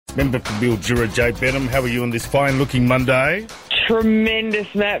Member for Mildura, Jade, Benham. How are you on this fine-looking Monday?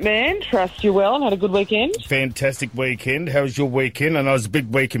 Tremendous, Matt, man. Trust you well and had a good weekend. Fantastic weekend. How was your weekend? I know it was a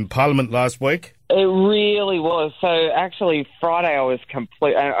big week in Parliament last week. It really was. So actually Friday I was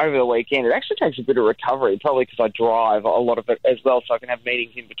complete over the weekend. It actually takes a bit of recovery, probably because I drive a lot of it as well, so I can have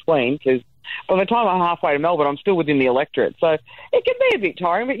meetings in between. Because by the time I'm halfway to Melbourne, I'm still within the electorate. So it can be a bit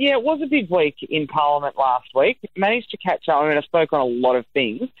tiring. But yeah, it was a big week in Parliament last week. Managed to catch up. I mean, I spoke on a lot of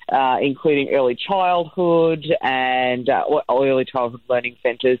things, including early childhood and early childhood learning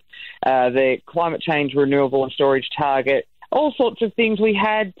centres, the climate change, renewable and storage target, all sorts of things. We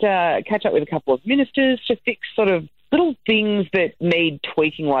had catch up with a couple of ministers to fix sort of little things that need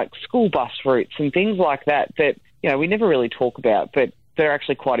tweaking, like school bus routes and things like that, we never really talk about, but they're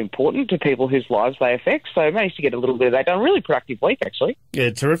actually quite important to people whose lives they affect. So I managed to get a little bit of that done. A really productive week, actually.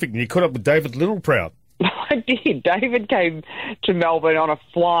 Yeah, terrific. And you caught up with David Littleproud. I did. David came to Melbourne on a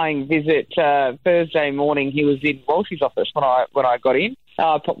flying visit Thursday morning. He was in Walsh's office when I got in.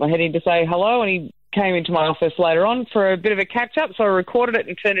 I popped my head in to say hello, and he came into my office later on for a bit of a catch-up, so I recorded it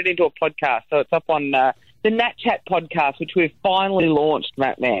and turned it into a podcast. So it's up on the Nat Chat podcast, which we've finally launched,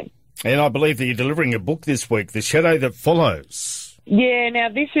 Matt Man. And I believe that you're delivering a book this week, The Shadow That Follows. Yeah, now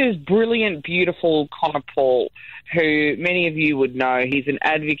this is brilliant, beautiful Connor Paul, who many of you would know. He's an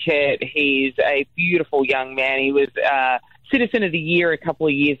advocate. He's a beautiful young man. He was Citizen of the Year a couple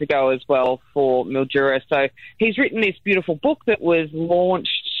of years ago as well for Mildura. So he's written this beautiful book that was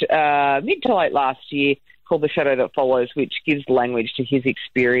launched mid to late last year called The Shadow That Follows, which gives language to his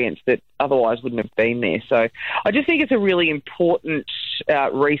experience that otherwise wouldn't have been there. So I just think it's a really important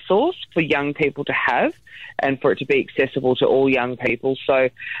resource for young people to have and for it to be accessible to all young people. So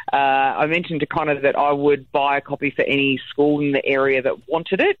I mentioned to Connor that I would buy a copy for any school in the area that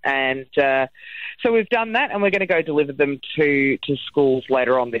wanted it, and so we've done that, and we're going to go deliver them to schools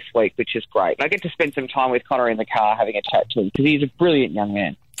later on this week, which is great. And I get to spend some time with Connor in the car having a chat to him because he's a brilliant young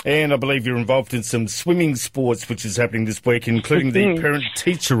man. And I believe you're involved in some swimming sports, which is happening this week, including the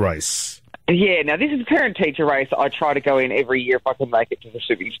parent-teacher race. Yeah, now this is a parent-teacher race. I try to go in every year if I can make it to the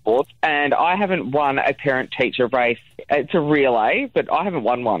swimming sports, and I haven't won a parent-teacher race. It's a relay, but I haven't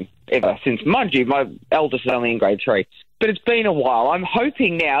won one ever since, mind you, my eldest is only in grade 3. But it's been a while. I'm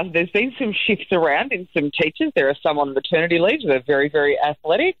hoping now, there's been some shifts around in some teachers. There are some on maternity leave that are very, very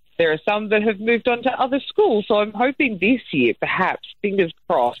athletic. There are some that have moved on to other schools. So I'm hoping this year, perhaps, fingers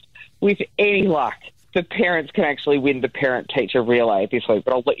crossed, with any luck, the parents can actually win the parent-teacher relay this week.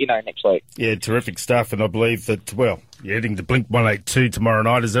 But I'll let you know next week. Yeah, terrific stuff. And I believe that, you're heading to Blink 182 tomorrow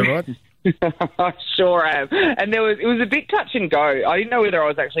night. Is that right? I sure am. And it was a bit touch and go. I didn't know whether I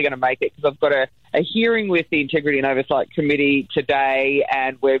was actually going to make it because I've got a hearing with the Integrity and Oversight Committee today,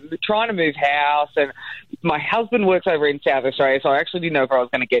 and we're trying to move house, and my husband works over in South Australia, so I actually didn't know if I was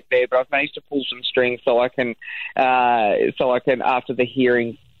going to get there, but I've managed to pull some strings so I can after the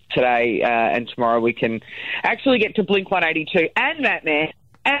hearing today and tomorrow, we can actually get to Blink 182 and that man.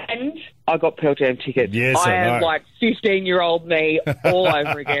 And I got Pearl Jam tickets. Yes, I am like 15-year-old me all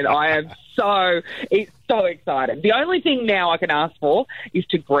over again. I am so excited. The only thing now I can ask for is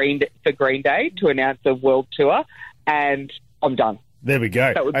Green Day to announce a world tour, and I'm done. There we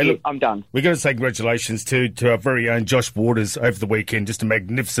go. I'm done. We're going to say congratulations to our very own Josh Waters over the weekend. Just a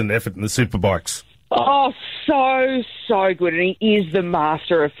magnificent effort in the Superbikes. Oh, so good. And he is the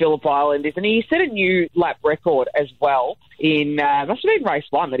master of Phillip Island, isn't he? He set a new lap record as well in, must have been race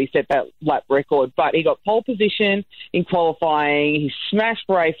 1 that he set that lap record. But he got pole position in qualifying. He smashed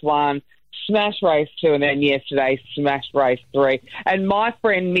race 1, smashed race 2, and then yesterday smashed race 3. And my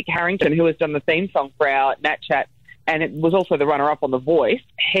friend Mick Harrington, who has done the theme song for our Nat Chat, and it was also the runner-up on The Voice,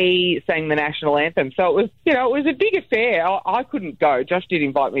 he sang the national anthem. So it was a big affair. I couldn't go. Josh did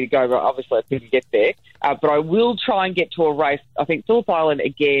invite me to go, but obviously I couldn't get there. But I will try and get to a race. I think Phillip Island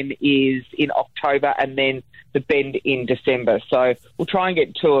again is in October, and then the Bend in December. So we'll try and get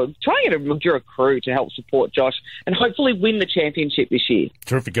a Mildura crew to help support Josh and hopefully win the championship this year.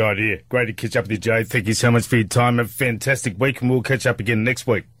 Terrific idea. Great to catch up with you, Jade. Thank you so much for your time. Have a fantastic week, and we'll catch up again next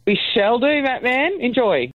week. We shall do, Matt Man. Enjoy.